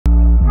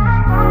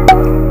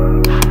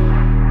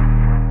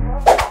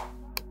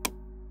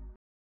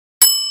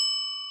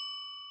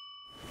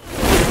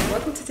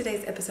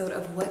today's episode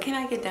of What Can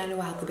I Get Done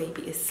While the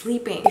Baby is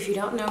Sleeping. If you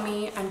don't know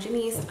me, I'm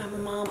Janice. I'm a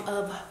mom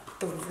of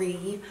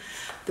 3.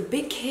 The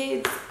big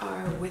kids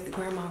are with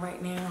grandma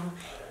right now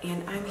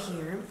and I'm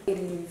here. It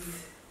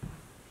is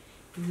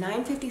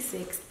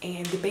 9:56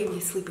 and the baby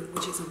is sleeping,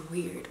 which is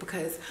weird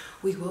because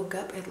we woke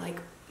up at like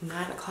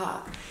 9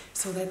 o'clock.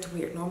 So that's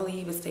weird. Normally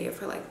he would stay up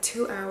for like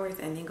 2 hours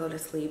and then go to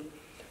sleep.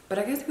 But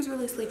I guess he was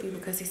really sleepy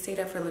because he stayed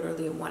up for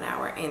literally 1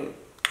 hour and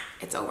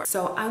it's over.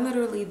 So I'm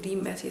literally the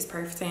messiest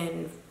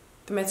person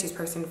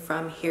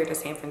from here to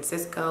San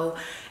Francisco,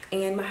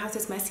 and my house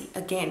is messy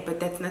again, but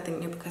that's nothing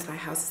new because my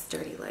house is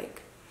dirty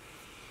like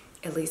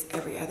at least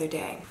every other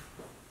day.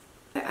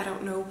 I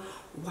don't know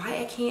why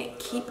I can't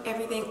keep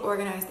everything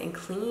organized and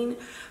clean,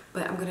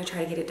 but I'm gonna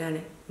try to get it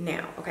done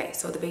now. Okay,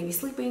 so the baby's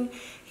sleeping.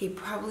 He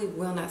probably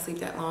will not sleep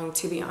that long,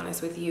 to be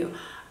honest with you.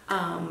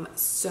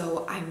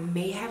 So I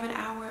may have an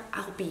hour.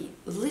 I'll be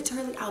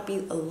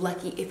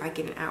lucky if I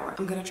get an hour.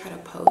 I'm gonna try to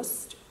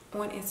post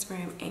on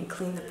Instagram and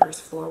clean the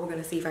first floor. We're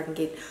gonna see if I can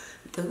get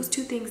those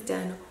 2 things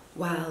done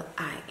while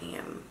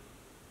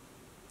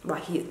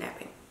he is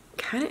napping.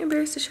 Kind of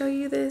embarrassed to show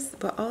you this,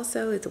 but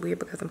also it's weird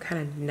because I'm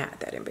kind of not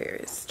that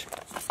embarrassed.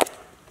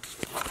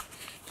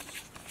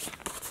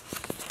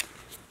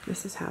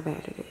 This is how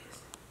bad it is.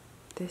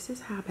 This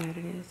is how bad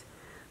it is.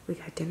 We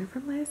got dinner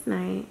from last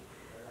night.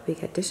 We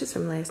got dishes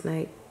from last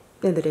night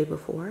and the day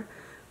before.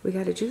 We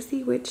got a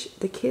juicy, which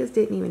the kids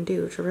didn't even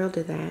do. Terrell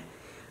did that.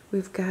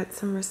 We've got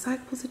some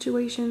recyclable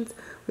situations.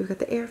 We've got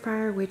the air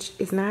fryer, which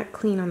is not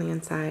clean on the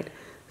inside.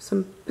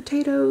 Some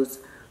potatoes.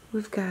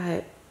 We've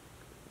got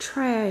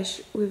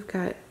trash. We've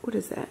got, what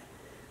is that?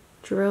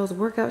 Jarrell's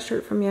workout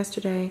shirt from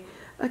yesterday.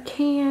 A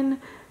can.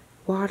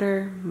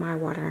 Water. My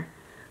water.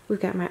 We've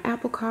got my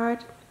Apple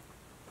Card.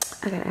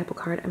 I got an Apple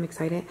Card. I'm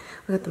excited.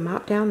 We got the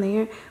mop down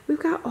there. We've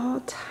got all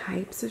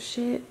types of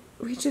shit.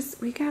 We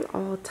got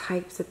all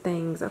types of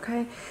things,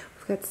 okay?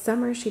 We've got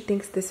Summer. She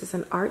thinks this is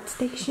an art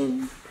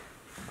station.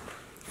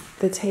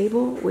 The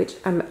table, which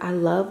I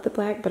love the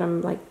black, but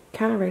I'm like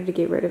kind of ready to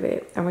get rid of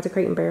it. I went to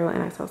Crate and Barrel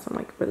and I saw some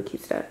like really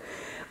cute stuff.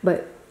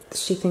 But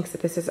she thinks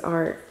that this is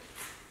art.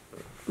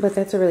 But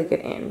that's a really good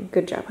end.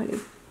 Good job, honey.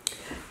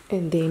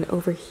 And then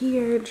over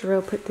here,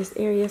 Jarrell put this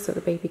area so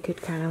the baby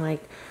could kind of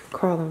like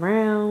crawl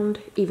around,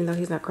 even though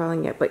he's not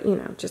crawling yet, but you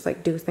know, just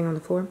like do his thing on the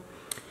floor.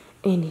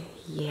 And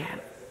yeah,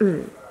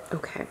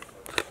 okay.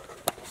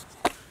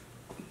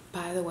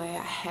 By the way,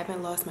 I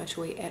haven't lost much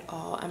weight at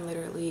all. I'm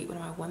literally, what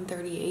am I,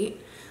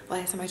 138?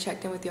 Last time I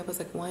checked in with you, I was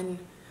like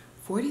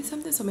 140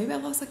 something. So maybe I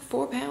lost like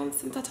 4 pounds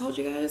since I told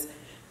you guys.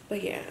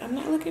 But yeah, I'm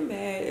not looking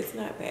bad. It's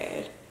not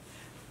bad.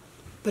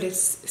 But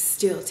it's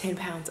still 10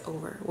 pounds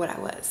over what I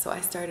was. So I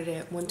started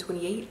at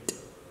 128,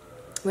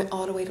 went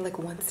all the way to like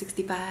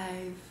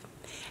 165.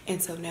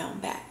 And so now I'm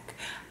back.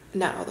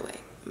 Not all the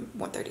way,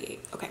 138,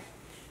 okay.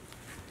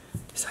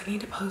 So I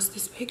need to post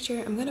this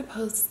picture. I'm gonna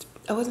post,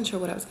 I wasn't sure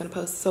what I was gonna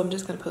post, so I'm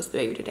just gonna post the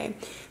baby today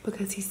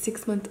because he's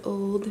 6 months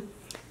old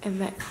and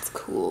that's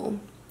cool.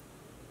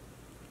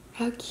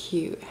 How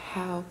cute,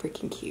 how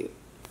freaking cute.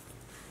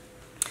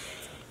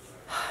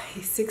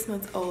 He's 6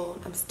 months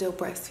old, I'm still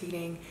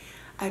breastfeeding.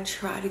 I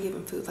try to give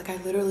him food, like I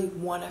literally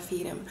wanna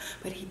feed him,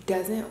 but he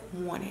doesn't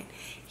want it.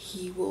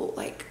 He will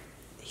like,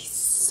 he's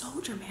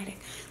so dramatic.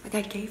 Like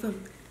I gave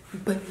him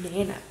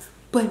banana,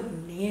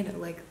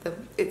 like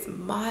it's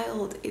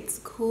mild, it's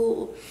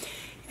cool.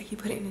 He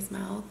put it in his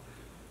mouth.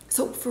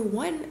 So for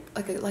one,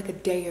 like a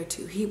day or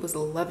two, he was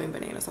loving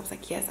bananas. So I was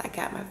like, yes, I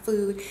got my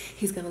food.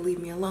 He's gonna leave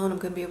me alone. I'm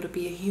gonna be able to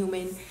be a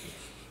human.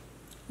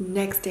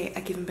 Next day, I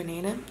give him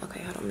banana.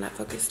 Okay, hold on, I'm not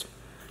focused.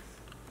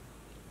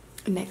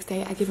 Next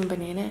day, I give him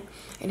banana,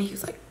 and he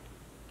was like,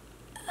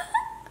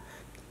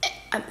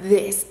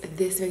 this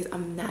face.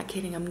 I'm not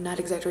kidding. I'm not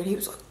exaggerating. He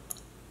was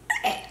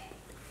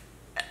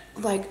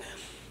like,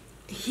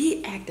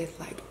 he acted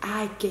like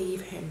I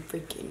gave him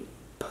freaking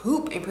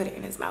poop and put it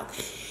in his mouth.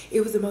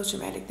 It was the most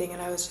dramatic thing,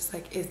 and I was just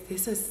like, is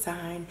this a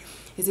sign?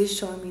 Is this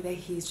showing me that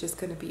he's just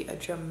gonna be a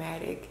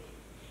dramatic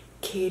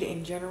kid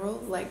in general?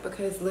 Like,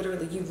 because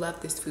literally you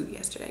loved this food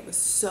yesterday. It was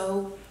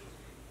so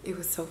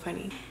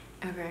funny.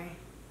 Okay,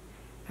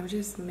 I'm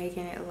just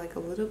making it like a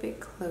little bit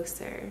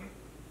closer.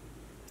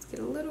 Let's get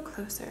a little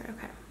closer.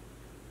 Okay,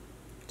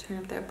 turn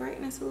up that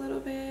brightness a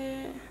little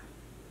bit.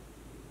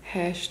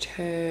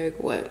 Hashtag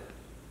what?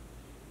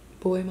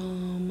 Boy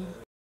mom.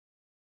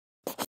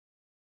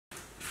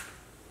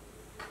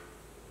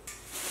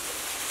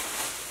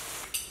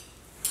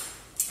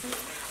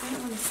 I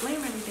don't want to slam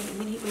everything and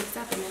then he wakes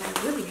up and then I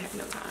really have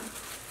no time.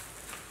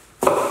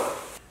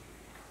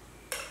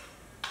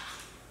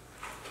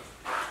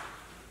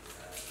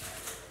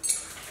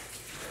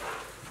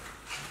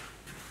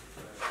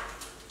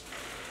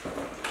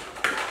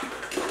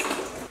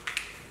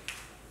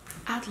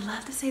 I'd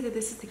love to say that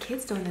this is the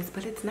kids doing this,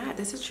 but it's not.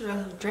 This is true.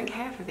 I'll drink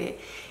half of it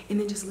and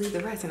then just leave the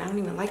rest. And I don't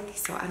even like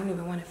these, so I don't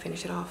even want to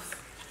finish it off.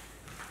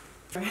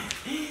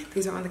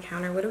 These are on the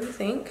counter. What do we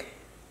think?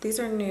 These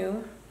are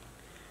new.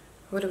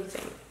 What do we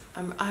think?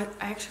 I'm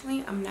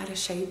not a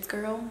shades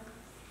girl,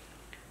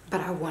 but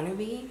I want to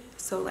be.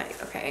 So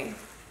like, okay,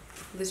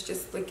 let's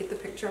just like get the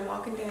picture. I'm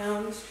walking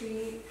down the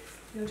street,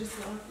 you know, just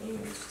walking,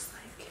 and it's just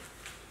like,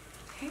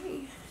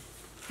 hey,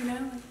 you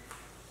know,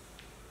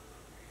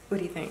 what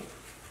do you think?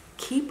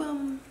 Keep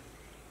them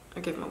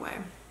or give them away?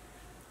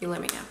 You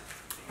let me know.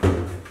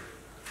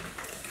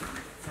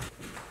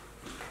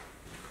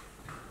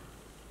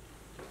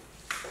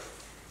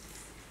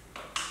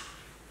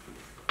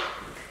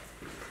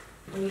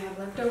 When you have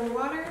leftover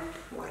water,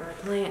 water a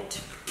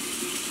plant.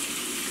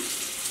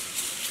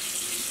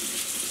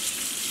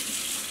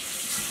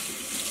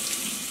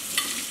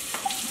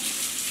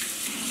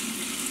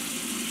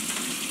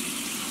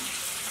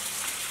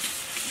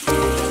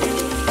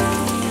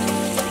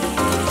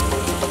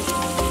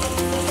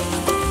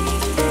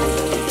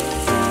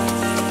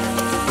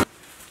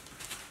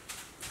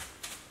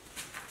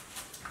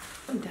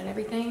 I've done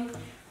everything.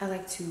 I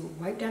like to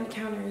wipe down the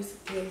counters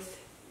with,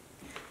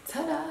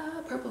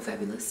 ta-da, Purple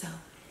Fabulous soap.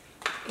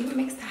 It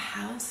makes the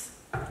house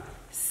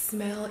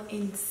smell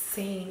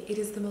insane. It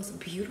is the most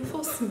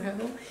beautiful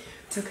smell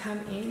to come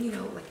in, you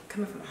know, like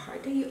coming from a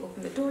hard day. You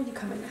open the door, you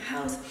come in the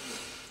house.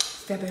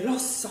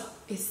 Fabuloso.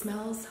 It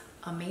smells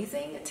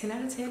amazing. 10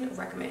 out of 10,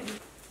 recommend.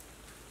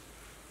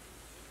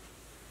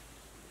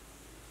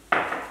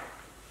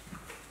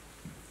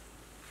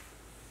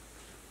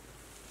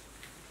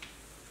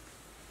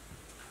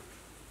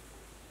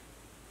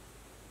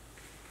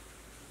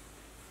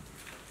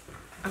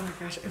 Oh my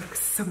gosh, it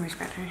looks so much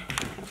better.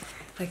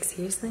 Like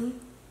seriously,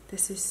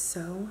 this is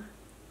so,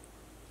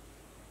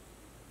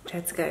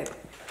 that's good.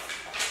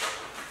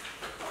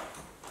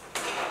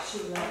 She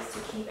loves to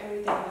keep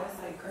everything, but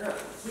it's like, girl,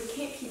 we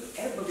can't keep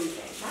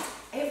everything, not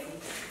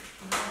everything.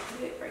 I'm gonna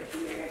put it right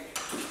here.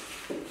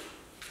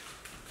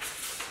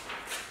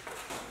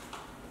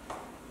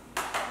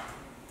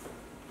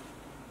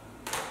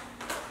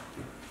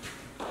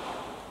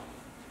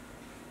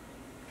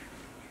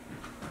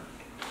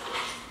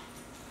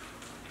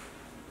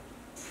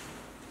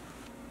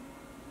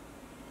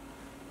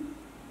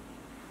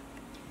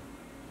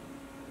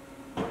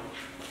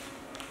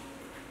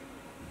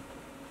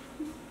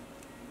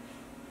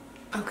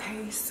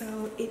 Okay,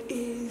 so it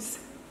is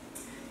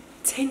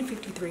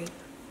 10:53.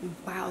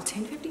 Wow,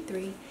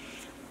 10:53.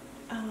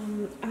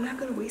 I'm not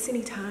gonna waste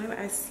any time.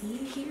 I see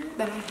here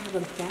that I have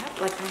a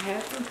gap, like I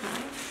have some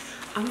time.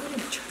 I'm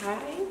gonna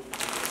try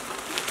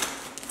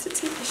to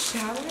take a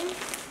shower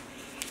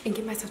and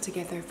get myself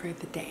together for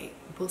the day.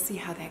 We'll see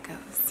how that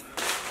goes.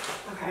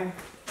 Okay,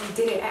 I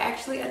did it.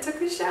 I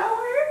took a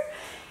shower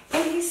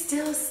and he's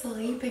still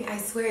sleeping. I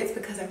swear it's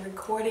because I'm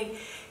recording.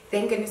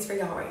 Thank goodness for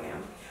y'all right now.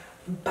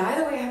 By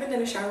the way, I haven't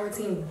done a shower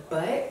routine,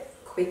 but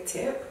quick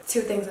tip.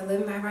 2 things I'm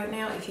living by right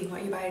now. If you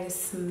want your body to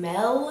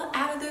smell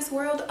out of this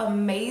world,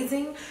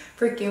 amazing.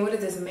 Freaking, what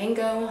is this?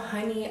 Mango,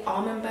 honey,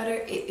 almond butter.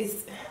 It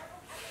is,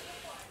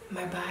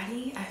 my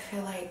body, I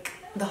feel like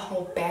the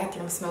whole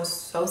bathroom smells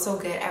so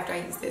good after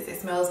I use this.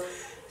 It smells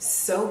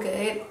so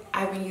good.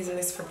 I've been using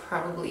this for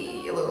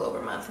probably a little over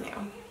a month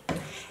now.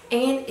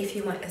 And if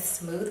you want a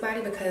smooth body,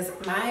 because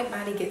my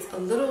body gets a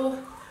little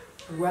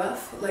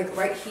rough, like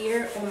right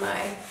here on my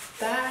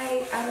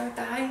thigh, outer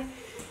thigh,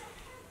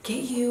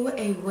 get you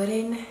a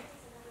wooden,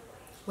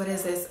 what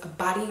is this, a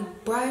body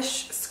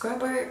brush,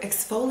 scrubber,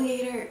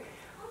 exfoliator.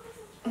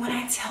 When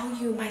I tell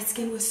you, my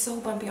skin was so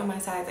bumpy on my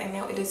sides and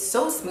now it is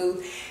so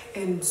smooth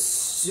and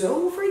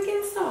so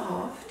freaking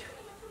soft.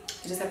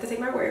 You just have to take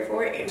my word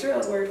for it and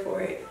Cheryl's word for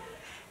it.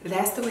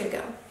 That's the way to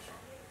go.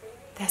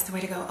 That's the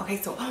way to go. Okay,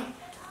 so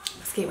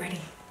let's get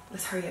ready.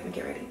 Let's hurry up and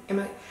get ready.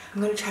 I'm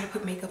gonna try to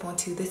put makeup on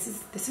too. This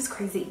is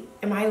crazy.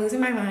 Am I losing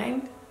my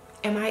mind?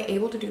 Am I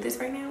able to do this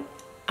right now?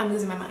 I'm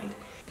losing my mind.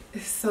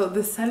 So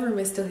the sunroom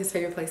is still his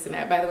favorite place in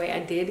that. By the way, I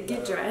did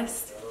get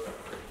dressed.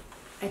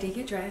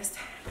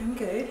 I'm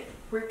good.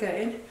 We're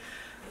good.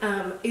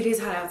 It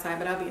is hot outside,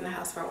 but I'll be in the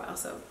house for a while,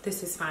 so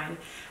this is fine.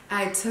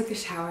 I took a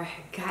shower,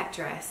 got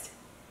dressed.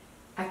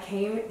 I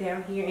came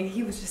down here and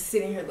he was just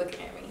sitting here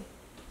looking at me.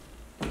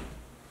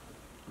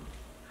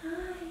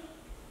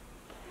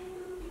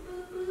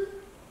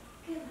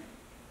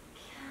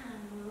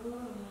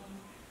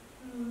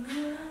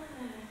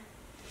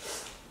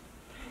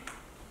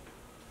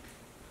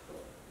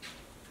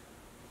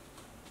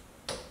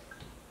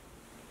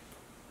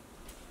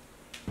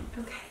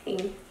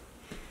 Okay,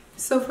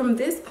 so from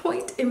this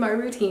point in my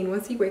routine,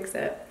 once he wakes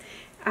up,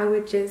 I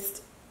would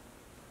just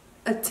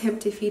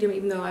attempt to feed him,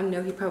 even though I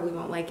know he probably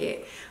won't like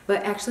it.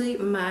 But actually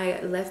my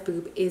left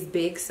boob is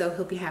big, so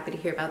he'll be happy to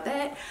hear about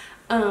that.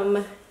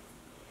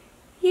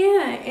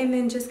 Yeah, and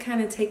then just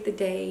kind of take the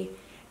day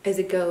as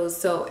it goes.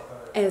 So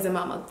as a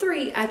mom of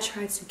 3, I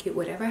try to get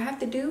whatever I have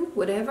to do,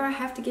 whatever I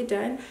have to get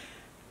done,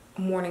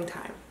 morning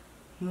time,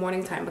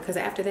 because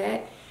after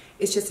that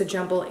it's just a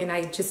jumble and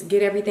I just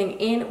get everything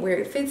in where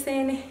it fits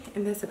in,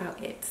 and that's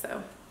about it.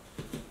 So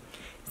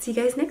see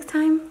you guys next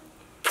time.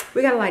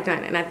 We got a lot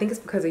done, and I think it's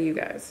because of you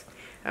guys.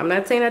 I'm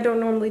not saying I don't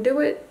normally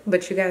do it,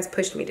 but you guys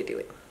pushed me to do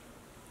it.